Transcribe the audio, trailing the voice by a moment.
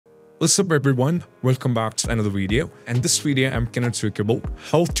What's up everyone, welcome back to another video. And this video I'm gonna talk about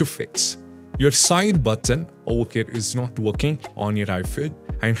how to fix your side button over here is not working on your iPhone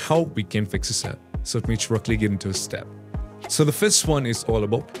and how we can fix it. So let me directly get into a step. So the first one is all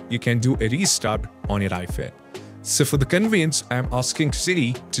about you can do a restart on your iPhone. So for the convenience, I'm asking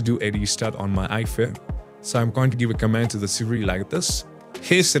Siri to do a restart on my iPhone. So I'm going to give a command to the Siri like this.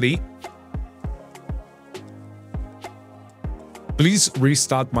 Hey Siri, please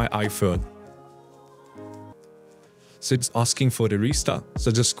restart my iPhone. So it's asking for the restart. So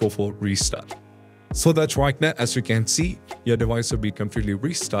just go for restart. So that's right now, as you can see, your device will be completely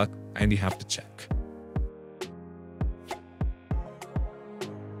restart and you have to check.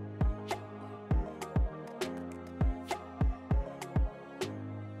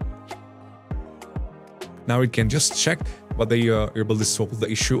 Now it can just check whether you're able to solve the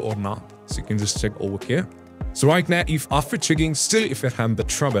issue or not. So you can just check over here. So right now, if after checking still if you're having the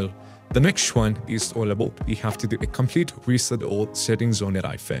trouble, the next one is all about you have to do a complete reset all settings on your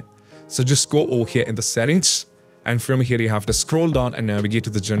iPhone. So just go over here in the settings, and from here you have to scroll down and navigate to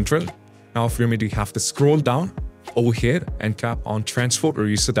the general. Now from it you have to scroll down over here and tap on transport or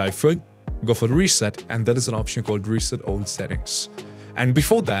reset iPhone. Go for reset, and there is an option called reset all settings. And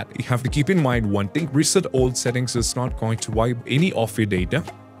before that, you have to keep in mind one thing: reset all settings is not going to wipe any of your data.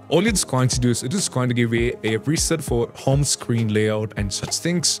 All it's going to do is it is going to give you a reset for home screen layout and such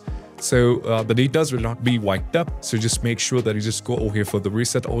things. So the data will not be wiped up. So just make sure that you just go over here for the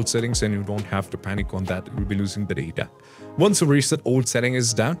reset all settings and you don't have to panic on that. You'll be losing the data. Once the reset all setting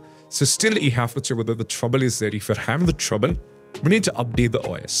is done, so still you have to check whether the trouble is there. If you're having the trouble, we need to update the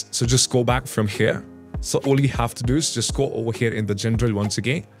OS. So just go back from here. So all you have to do is just go over here in the general once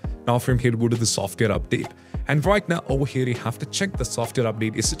again. Now from here, go to the software update. And right now over here, you have to check the software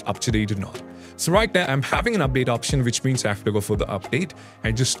update. Is it up to date or not? So right now I'm having an update option, which means I have to go for the update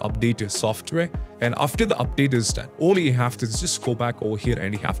and just update your software. And after the update is done, all you have to is just go back over here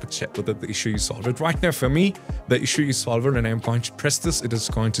and you have to check whether the issue is solved. Right now for me, the issue is solved, and I'm going to press this. It is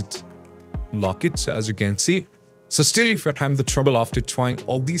going to lock it. So as you can see, so still if you're having the trouble after trying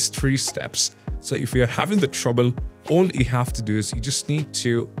all these 3 steps, so if you're having the trouble, all you have to do is you just need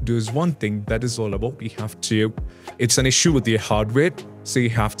to do is one thing. That is all about it's an issue with your hardware. So you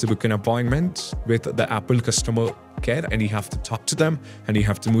have to book an appointment with the Apple customer care and you have to talk to them and you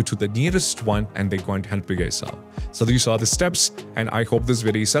have to move to the nearest one and they're going to help you guys out. So these are the steps, and I hope this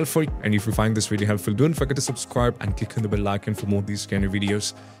video is helpful. And if you find this video helpful, don't forget to subscribe and click on the bell icon for more of these kind of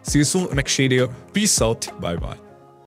videos. See you soon next video. Peace out. Bye bye.